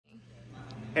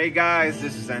Hey guys,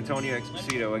 this is Antonio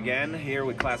Exposito again, here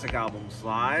with Classic Albums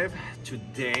Live.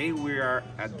 Today we are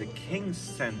at the King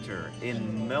Center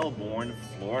in Melbourne,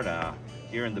 Florida,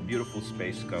 here in the beautiful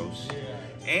Space Coast.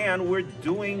 And we're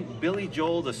doing Billy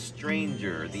Joel The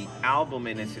Stranger, the album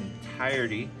in its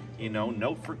entirety, you know,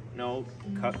 note for note,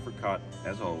 cut for cut,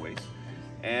 as always.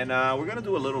 And we're gonna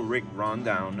do a little rig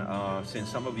rundown since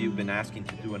some of you have been asking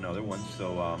to do another one,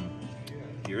 so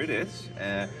here it is.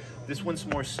 This one's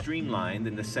more streamlined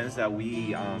in the sense that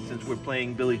we, since we're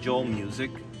playing Billy Joel music,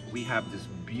 we have this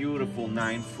beautiful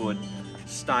 9-foot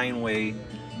Steinway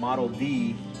Model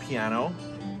D piano.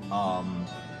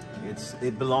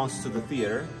 It belongs to the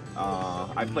theater.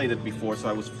 I played it before, so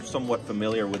I was somewhat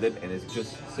familiar with it, and it's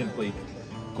just simply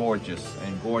gorgeous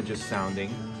and gorgeous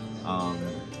sounding.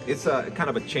 It's a kind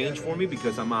of a change for me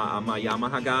because I'm a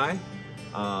Yamaha guy.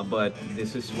 But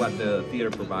this is what the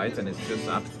theater provides, and it's just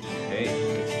hey,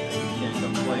 can't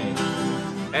complain.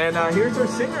 And here's our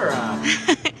singer,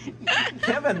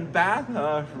 Kevin Bath,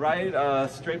 right,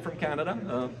 straight from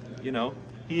Canada. You know,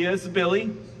 he is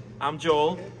Billy, I'm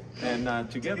Joel, and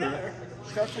together.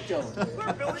 Short for Joel.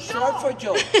 Short for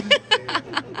Joel.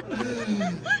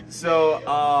 So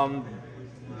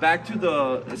back to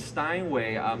the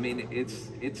Steinway. I mean,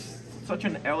 it's such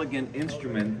an elegant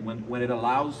instrument when it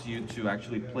allows you to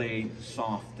actually play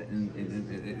soft, and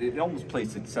it almost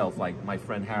plays itself, like my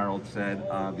friend Harold said,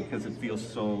 because it feels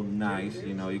so nice.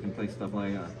 You know, you can play stuff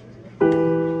like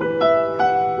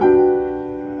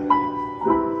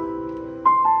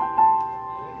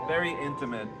very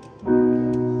intimate.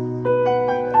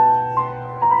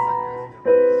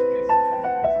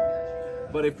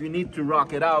 But if you need to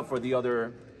rock it out for the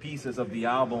other pieces of the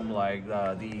album, like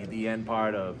the end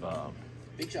part of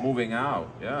Moving Out,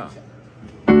 yeah.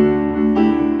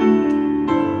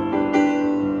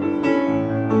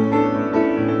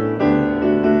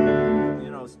 You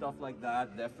know, stuff like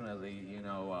that, definitely, you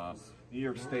know, New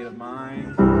York State of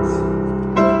Mind.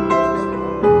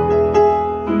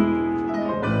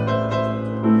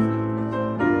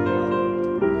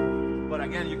 But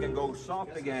again, you can go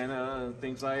soft again,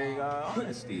 things like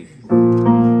Honesty.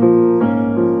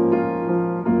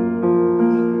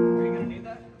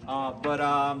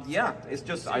 Yeah, it's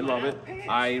just, I love it.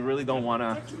 I really don't want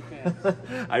to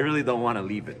I really don't want to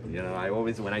leave it. You know, I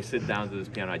always, when I sit down to this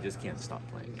piano, I just can't stop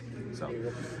playing. So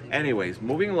anyways,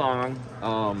 moving along.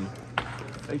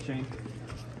 Hey Shane.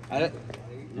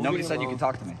 Nobody said you can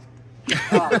talk to me.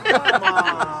 Oh, come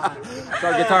on. It's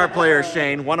our guitar player,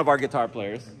 Shane, one of our guitar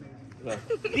players. So.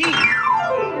 Okay,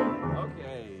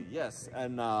 yes,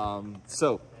 and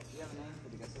so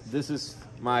this is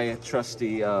my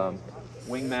trusty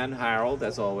wingman Harold,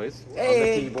 as always, on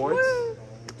the keyboards. Good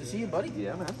to see you, buddy.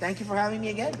 Yeah, man. Thank you for having me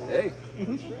again. Hey,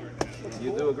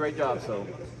 you do a great job. So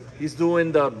he's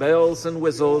doing the bells and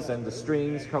whistles and the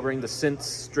strings, covering the synth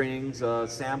strings,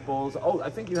 samples. Oh, I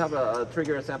think you have a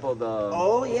trigger sample of the...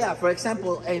 Oh yeah, for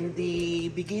example, in the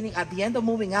beginning, at the end of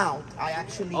Moving Out, I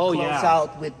actually close yeah.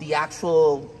 out with the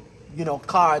actual, you know,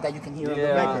 card that you can hear on the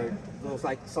record. It was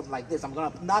like something like this. I'm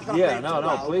not gonna play it too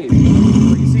loud. Please.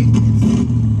 You see?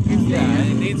 Yeah,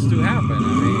 it needs to happen. I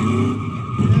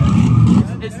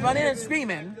mean, it's running and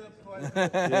screaming.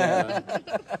 Yeah.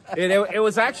 It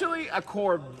was actually a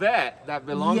Corvette that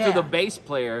belonged to the bass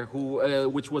player, who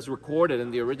which was recorded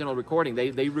in the original recording.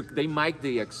 They mic'd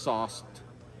the exhaust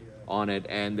on it,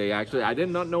 and they actually, I did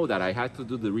not know that. I had to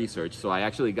do the research, so I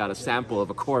actually got a sample of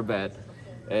a Corvette,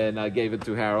 and I gave it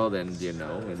to Harold, and you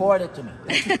know, Forward it to me.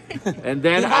 and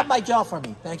then you have my job for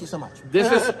me. Thank you so much. This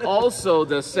is also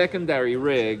the secondary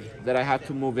rig that I had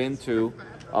to move into.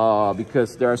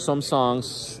 Because there are some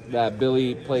songs that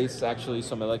Billy plays actually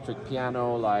some electric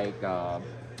piano, like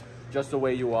Just the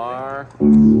Way You Are.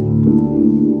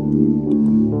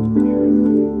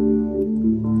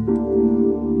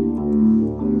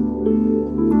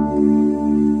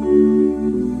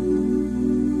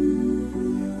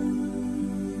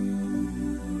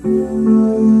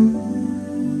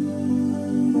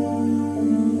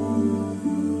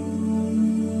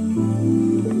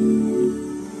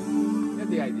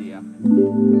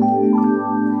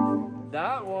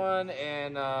 That one,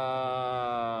 and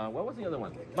what was the other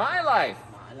one? My Life.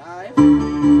 My Life.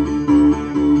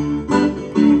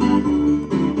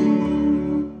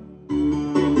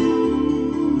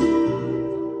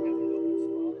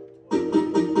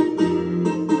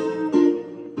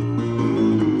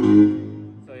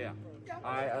 So yeah,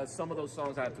 some of those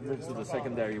songs I had to move to the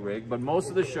secondary rig, but most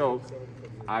of the show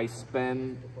I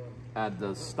spend at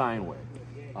the Steinway.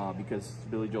 Because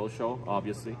Billy Joel show,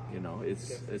 obviously, you know,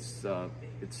 it's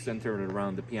centered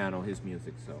around the piano, his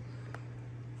music. So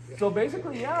So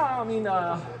basically, yeah, I mean,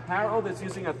 Harold is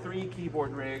using a 3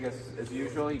 keyboard rig as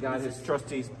usual. He got his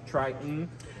trusty Triton.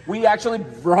 We actually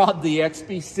brought the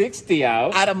XP60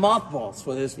 out. Out of mothballs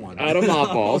for this one. Out of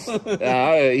mothballs.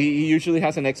 He usually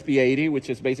has an XP80, which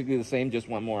is basically the same, just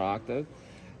one more octave.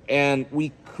 And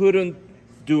we couldn't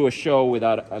do a show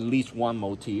without at least one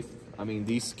motif. I mean,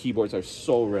 these keyboards are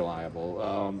so reliable.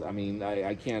 I mean,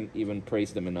 I can't even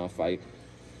praise them enough. I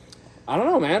don't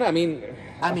know, man. I mean,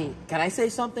 can I say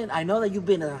something? I know that you've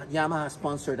been a Yamaha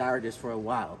sponsored artist for a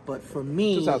while, but for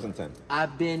me,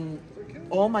 2010.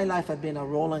 All my life I've been a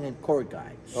Roland and Cord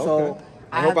guy. Okay. So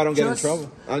I hope I don't get in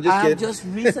trouble. I'm just kidding. I've just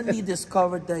recently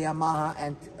discovered the Yamaha,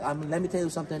 and let me tell you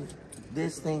something.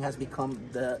 This thing has become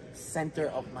the center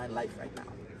of my life right now.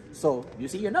 So, you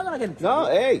see, you're not going to get in trouble.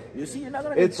 No, hey. You see, you're not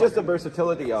going to get in It's trouble. just the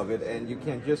versatility of it, and you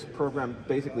can just program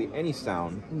basically any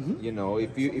sound. You know,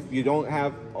 if you don't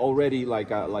have already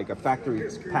like a factory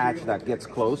patch that gets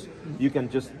close, you can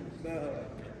just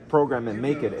program and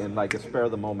make it in like a spare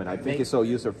of the moment. I think it's so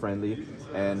user friendly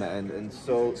and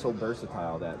so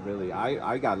versatile that really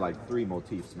I got like 3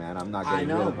 motifs, man. I'm not getting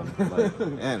rid of them. Like,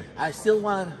 man. I still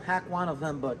want to hack one of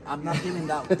them, but I'm not giving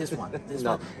out this one. This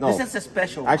one. No. This is a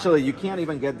special one. Actually, you can't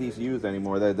even get these used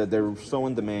anymore. They're so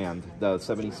in demand, the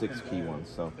 76 key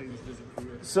ones.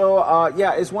 So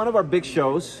yeah, it's one of our big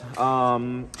shows.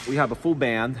 We have a full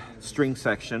band, string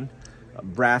section, a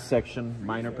brass section,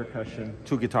 minor percussion,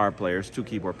 2 guitar players, 2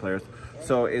 keyboard players.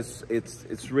 So it's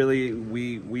really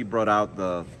we brought out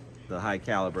the high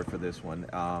caliber for this one.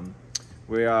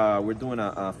 We're doing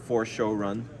a 4-show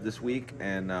run this week,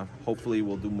 and hopefully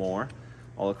we'll do more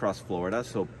all across Florida.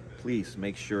 So please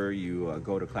make sure you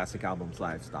go to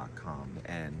ClassicAlbumsLive.com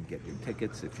and get your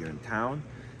tickets if you're in town.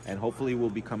 And hopefully we'll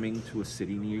be coming to a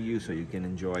city near you so you can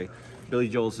enjoy Billy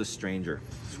Joel's The Stranger.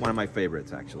 It's one of my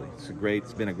favorites, actually.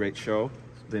 It's been a great show.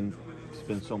 It's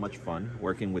been so much fun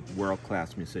working with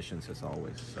world-class musicians as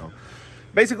always. So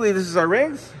basically this is our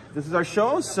rigs, this is our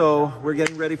show, so we're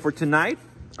getting ready for tonight.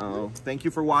 Thank you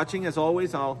for watching. As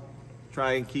always, I'll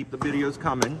try and keep the videos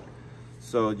coming.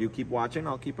 So you keep watching,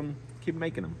 I'll keep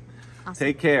making them. Awesome.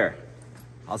 Take care.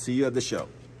 I'll see you at the show.